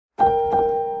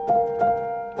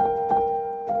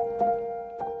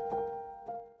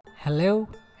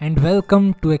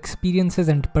welcome to Experiences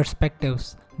and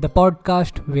Perspectives, the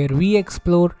podcast where we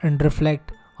explore and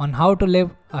reflect on how to live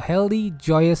a healthy,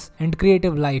 joyous, and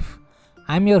creative life.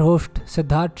 I'm your host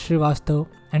Siddharth Srivastav,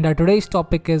 and our today's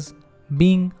topic is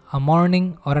being a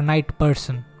morning or a night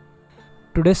person.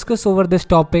 To discuss over this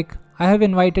topic, I have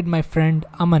invited my friend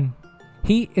Aman.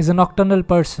 He is a nocturnal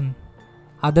person.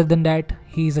 Other than that,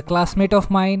 he is a classmate of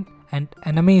mine and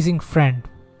an amazing friend.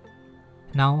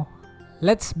 Now,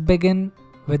 let's begin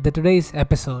with today's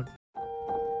episode.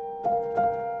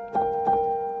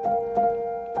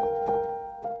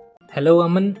 Hello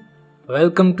Aman,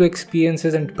 welcome to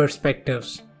Experiences and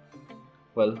Perspectives.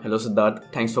 Well, hello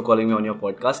Siddharth. Thanks for calling me on your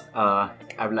podcast.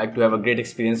 I would like to have a great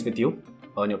experience with you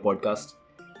on your podcast.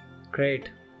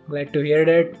 Great, glad to hear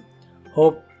that.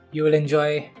 Hope you will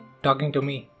enjoy talking to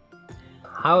me.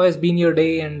 How has been your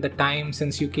day and the time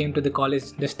since you came to the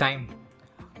college this time?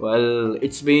 Well,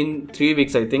 it's been 3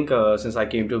 weeks, I think, since I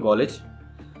came to college.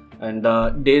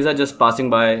 And days are just passing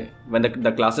by. When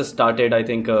the classes started, I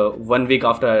think 1 week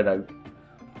after I arrived.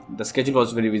 The schedule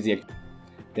was very busy.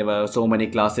 There were so many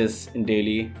classes in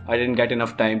daily. I didn't get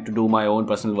enough time to do my own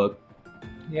personal work.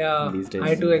 Yeah, these days.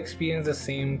 I do experience the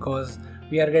same because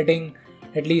we are getting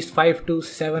at least 5 to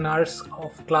 7 hours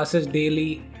of classes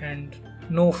daily and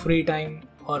no free time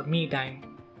or me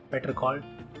time, better called.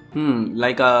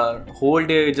 Like a whole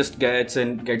day just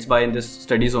gets by in this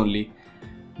studies only.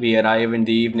 We arrive in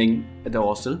the evening at the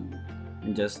hostel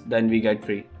and just then we get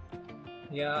free.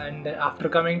 Yeah, and after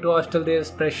coming to hostel,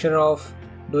 there's pressure of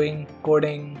doing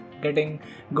coding, getting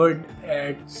good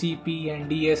at CP and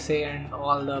DSA and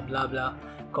all the blah blah.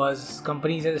 Because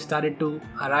companies have started to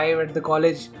arrive at the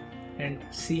college and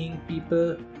seeing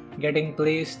people getting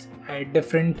placed at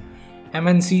different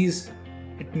MNCs,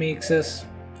 it makes us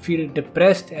feel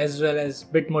depressed as well as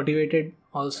bit motivated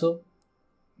also.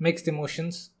 Mixed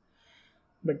emotions.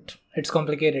 But it's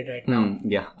complicated right now.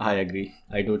 Yeah, I agree.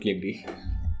 I totally agree.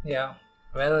 Yeah.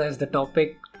 Well, as the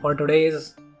topic for today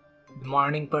is the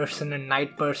morning person and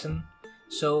night person.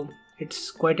 So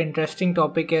it's quite interesting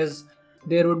topic as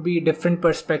there would be different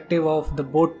perspective of the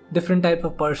both different type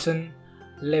of person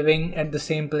living at the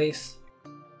same place.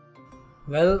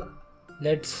 Well,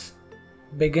 let's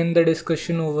begin the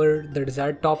discussion over the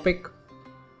desired topic,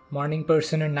 morning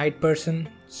person and night person.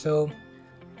 So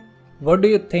what do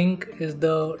you think is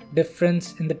the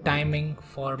difference in the timing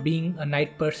for being a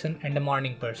night person and a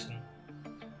morning person?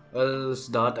 Well,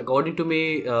 Siddharth, according to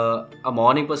me, a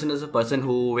morning person is a person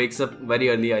who wakes up very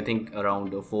early, I think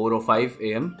around 4 or 5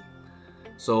 a.m.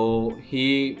 So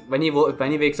when he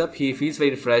wakes up, he feels very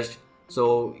refreshed.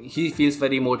 So he feels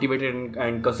very motivated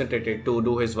and concentrated to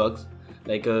do his works.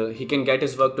 Like he can get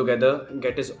his work together,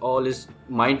 get all his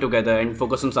mind together and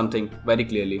focus on something very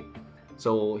clearly.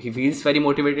 So he feels very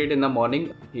motivated in the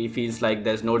morning. He feels like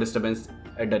there's no disturbance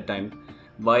at that time.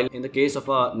 While in the case of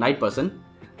a night person,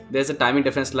 there's a timing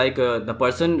difference. Like the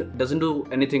person doesn't do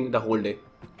anything the whole day,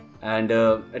 and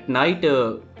at night,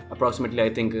 approximately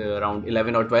I think around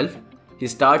 11 or 12, he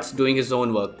starts doing his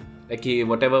own work. Like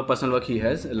whatever personal work he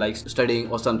has, like studying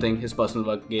or something, his personal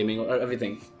work, gaming or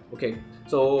everything. Okay,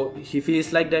 so he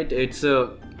feels like that it's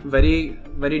very,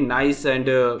 very nice and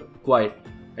quiet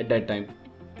at that time.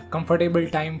 Comfortable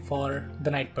time for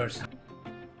the night person.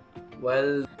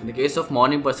 Well, in the case of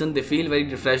morning person, they feel very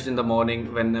refreshed in the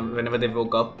morning whenever they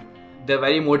woke up. They're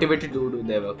very motivated to do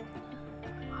their work.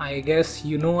 I guess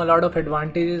you know a lot of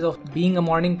advantages of being a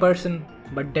morning person,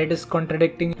 but that is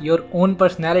contradicting your own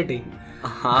personality.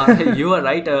 You are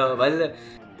right. Well,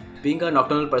 being a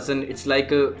nocturnal person, it's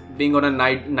like being on a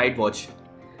night watch.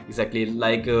 Exactly,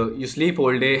 like you sleep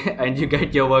all day and you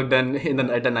get your work done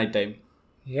at the night time.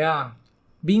 Yeah,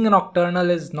 being a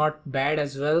nocturnal is not bad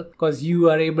as well because you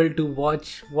are able to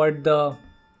watch what the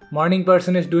morning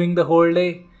person is doing the whole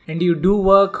day, and you do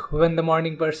work when the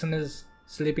morning person is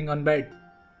sleeping on bed.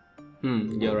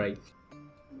 You're right.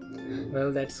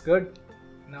 Well, that's good.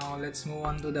 Now let's move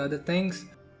on to the other things.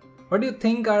 What do you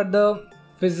think are the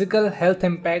physical health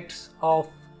impacts of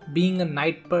being a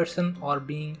night person or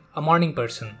being a morning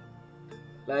person?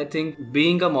 I think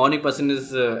being a morning person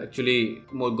is actually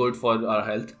more good for our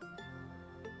health.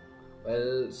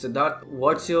 Well, Siddharth,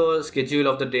 what's your schedule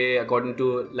of the day according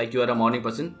to, like, you are a morning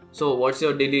person? So what's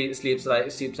your daily sleep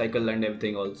cycle and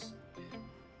everything else?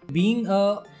 Being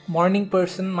a morning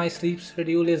person, my sleep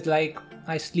schedule is like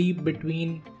I sleep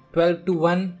between 12 to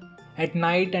 1 at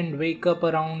night and wake up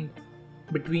around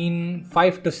between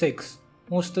 5 to 6.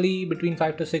 Mostly between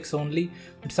 5 to 6 only.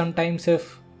 But sometimes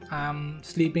if I'm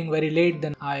sleeping very late,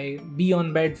 then I be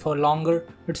on bed for longer.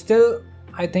 But still,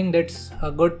 I think that's a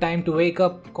good time to wake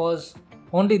up because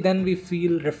only then we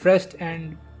feel refreshed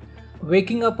and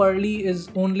waking up early is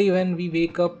only when we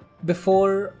wake up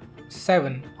before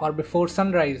 7 or before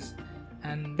sunrise,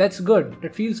 and that's good.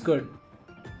 That feels good.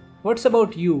 What's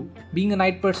about you? Being a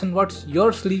night person, what's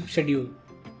your sleep schedule?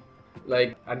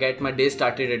 Like I get my day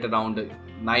started at around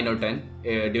 9 or 10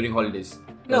 during holidays.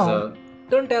 No,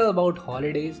 don't tell about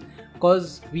holidays,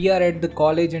 cause we are at the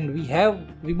college and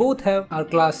we both have our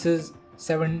classes,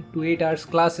 7 to 8 hours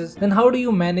classes. Then how do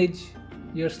you manage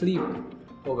your sleep?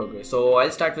 Okay. So I'll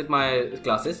start with my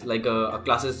classes. Like our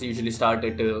classes usually start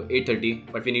at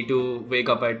 8:30, but we need to wake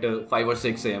up at 5 or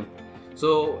 6 a.m.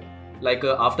 So like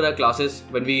after our classes,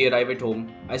 when we arrive at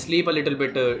home, I sleep a little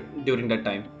bit during that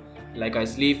time. Like I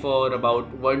sleep for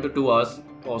about 1 to 2 hours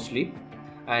of sleep,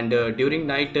 and during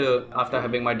night after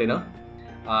having my dinner,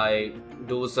 I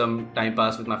do some time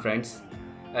pass with my friends.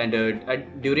 And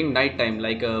during night time,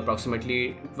 like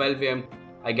approximately 12 a.m.,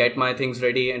 I get my things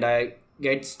ready and I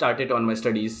get started on my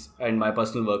studies and my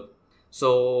personal work.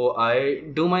 So I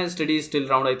do my studies till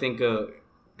around I think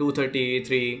 2:30,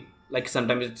 3, like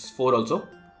sometimes it's 4 also.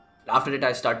 After that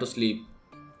I start to sleep.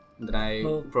 Then I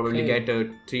probably get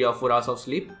 3 or 4 hours of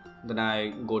sleep. Then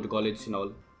I go to college and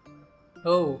all.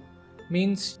 Oh,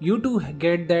 means you two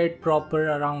get that proper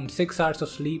around 6 hours of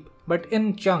sleep, but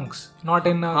in chunks, not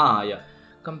in a Yeah.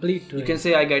 complete way. You can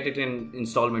say I get it in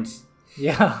installments.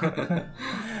 Yeah.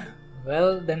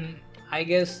 Well, then I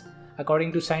guess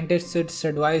according to scientists, it's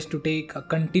advised to take a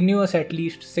continuous at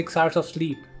least 6 hours of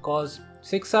sleep, because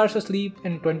 6 hours of sleep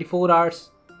in 24 hours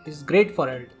is great for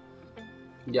health.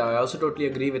 Yeah, I also totally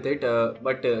agree with it.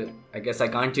 But I guess I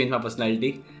can't change my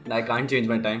personality and I can't change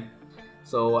my time.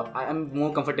 So I am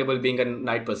more comfortable being a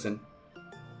night person.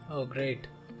 Oh, great.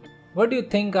 What do you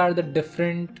think are the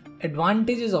different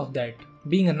advantages of that,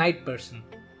 being a night person?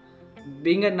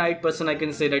 Being a night person, I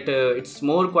can say that it's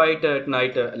more quiet at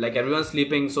night. Like everyone's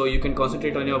sleeping, so you can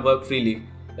concentrate on your work freely.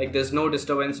 Like there's no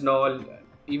disturbance and all.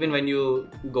 Even when you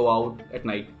go out at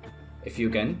night, if you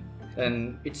can,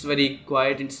 and it's very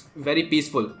quiet. It's very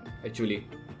peaceful, actually.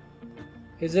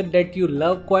 Is it that you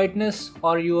love quietness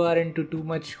or you are into too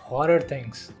much horror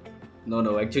things?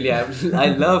 No. Actually, I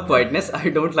love quietness. I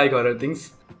don't like horror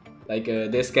things. Like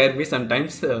they scare me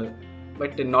sometimes,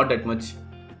 but not that much.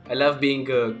 I love being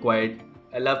quiet.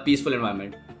 I love peaceful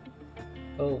environment.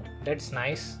 Oh, that's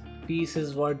nice. Peace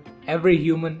is what every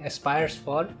human aspires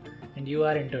for, and you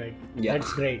are into it. Yeah.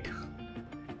 That's great.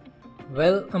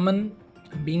 Well, Aman,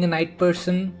 being a night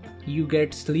person, you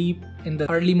get sleep in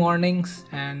the early mornings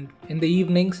and in the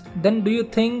evenings. Then do you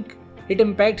think it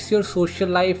impacts your social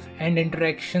life and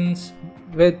interactions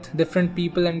with different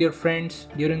people and your friends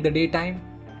during the daytime?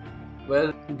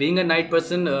 Well, being a night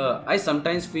person, I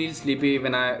sometimes feel sleepy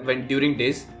when during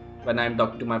days when I'm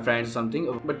talking to my friends or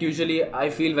something. But usually I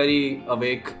feel very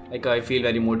awake. Like I feel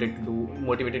very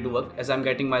motivated to work as I'm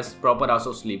getting my proper hours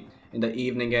of sleep in the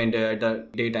evening and the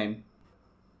daytime.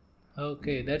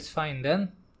 Okay, that's fine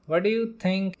then. What do you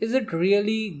think? Is it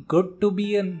really good to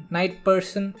be a night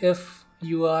person if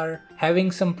you are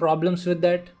having some problems with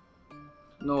that?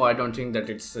 No, I don't think that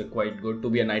it's quite good to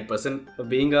be a night person.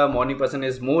 Being a morning person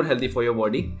is more healthy for your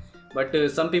body. But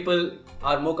some people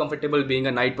are more comfortable being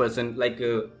a night person. Like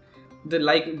they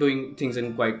like doing things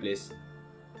in quiet place.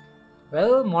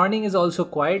 Well, morning is also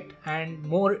quiet and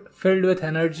more filled with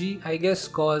energy, I guess,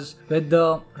 cause with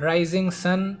the rising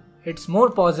sun, it's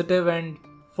more positive and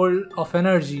full of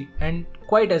energy, and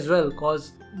quiet as well,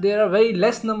 cause there are very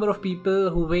less number of people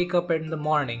who wake up in the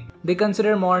morning. They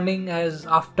consider morning as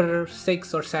after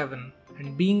 6 or 7.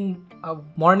 And being a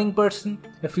morning person,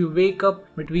 if you wake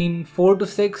up between 4 to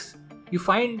 6, you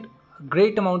find a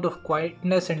great amount of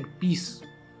quietness and peace.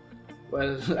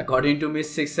 Well, according to me,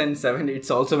 6 and 7,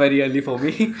 it's also very early for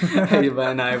me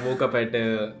when I woke up at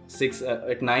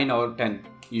 9 or 10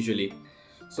 usually.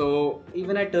 So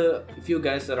even at if you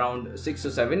guys around 6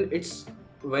 to 7, it's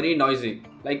very noisy.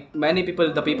 Like many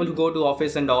people, the people who go to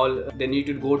office and all, they need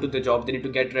to go to the job, they need to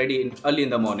get ready early in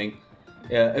the morning.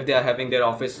 If they are having their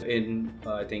office in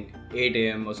I think 8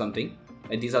 a.m. or something,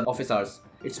 and these are office hours.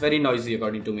 It's very noisy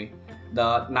according to me.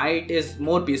 The night is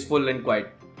more peaceful and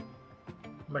quiet.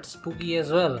 But spooky as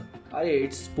well.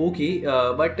 It's spooky,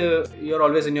 but you're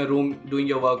always in your room doing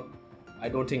your work. I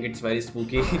don't think it's very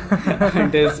spooky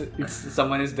until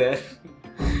someone is there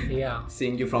Yeah,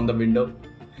 seeing you from the window.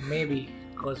 maybe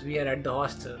because we are at the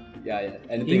hostel. Yeah.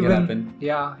 Anything can happen.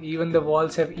 Yeah, even the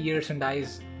walls have ears and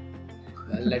eyes.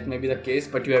 Well, that may be the case,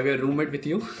 but you have your roommate with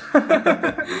you.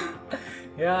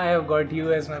 Yeah, I have got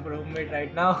you as my roommate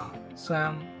right now, so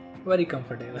I'm very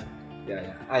comfortable.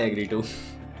 Yeah. I agree too.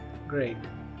 Great.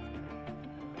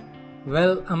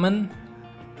 Well, Aman,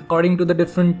 according to the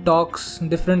different talks,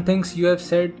 different things you have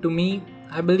said to me,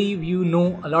 I believe you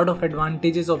know a lot of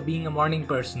advantages of being a morning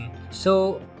person.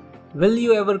 So, will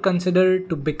you ever consider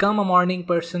to become a morning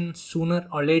person sooner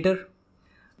or later?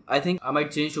 I think I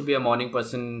might change to be a morning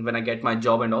person when I get my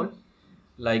job and all.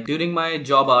 Like during my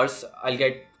job hours, I'll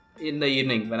get in the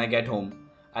evening when I get home.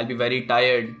 I'll be very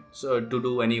tired to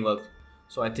do any work.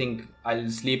 So I think I'll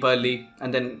sleep early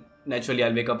and then naturally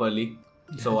I'll wake up early.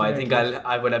 So I think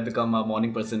I would have become a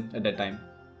morning person at that time.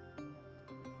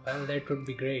 Well, that would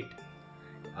be great.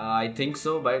 I think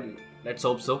so, but let's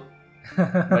hope so.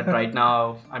 But right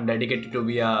now, I'm dedicated to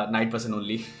be a night person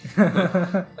only.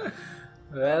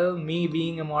 Well, me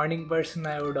being a morning person,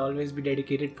 I would always be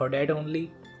dedicated for that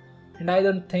only. And I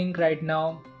don't think right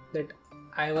now that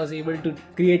I was able to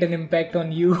create an impact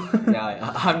on you.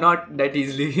 Yeah, I'm not that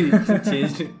easily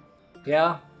changed.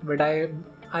 Yeah, but I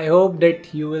hope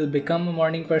that you will become a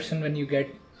morning person when you get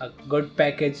a good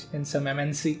package in some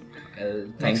MNC.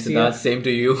 Thanks, Next year. Siddharth. Same to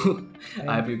you.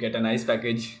 I hope you get a nice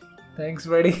package. Thanks,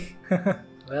 buddy.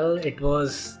 Well, it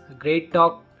was a great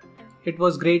talk. It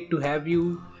was great to have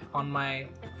you on my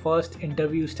first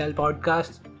interview style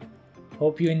podcast.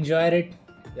 Hope you enjoyed it.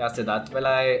 Yeah, Siddharth. Well,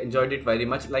 I enjoyed it very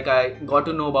much. Like I got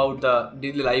to know about the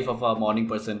daily life of a morning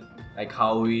person, like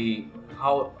how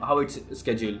it's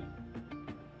scheduled.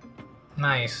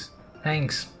 Nice.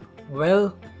 Thanks.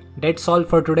 Well, that's all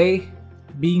for today.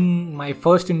 Being my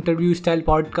first interview style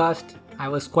podcast, I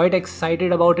was quite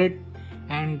excited about it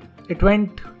and it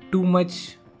went too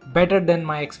much better than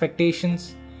my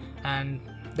expectations. And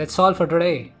that's all for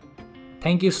today.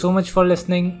 Thank you so much for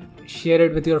listening. Share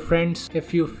it with your friends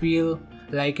if you feel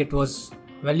like it was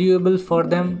valuable for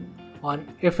them or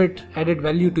if it added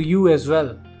value to you as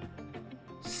well.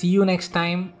 See you next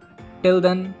time. Till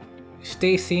then,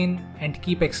 stay sane and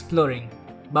keep exploring.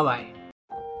 Bye bye.